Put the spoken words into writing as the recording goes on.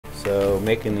So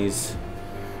making these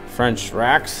French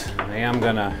racks, I am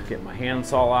gonna get my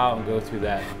handsaw out and go through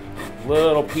that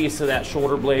little piece of that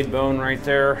shoulder blade bone right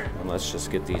there. And let's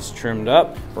just get these trimmed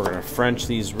up. We're gonna French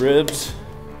these ribs,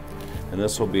 and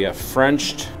this will be a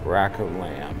Frenched rack of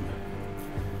lamb.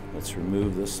 Let's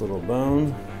remove this little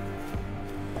bone.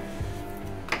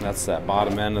 That's that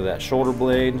bottom end of that shoulder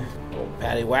blade. Little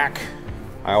patty whack.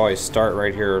 I always start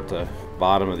right here at the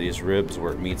bottom of these ribs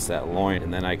where it meets that loin,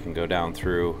 and then I can go down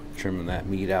through trimming that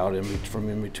meat out from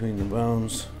in between the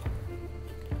bones.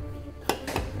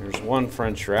 There's one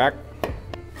French rack.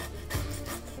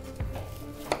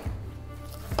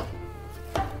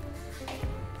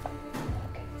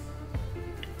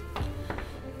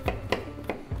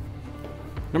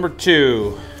 Number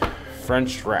 2,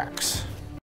 French racks.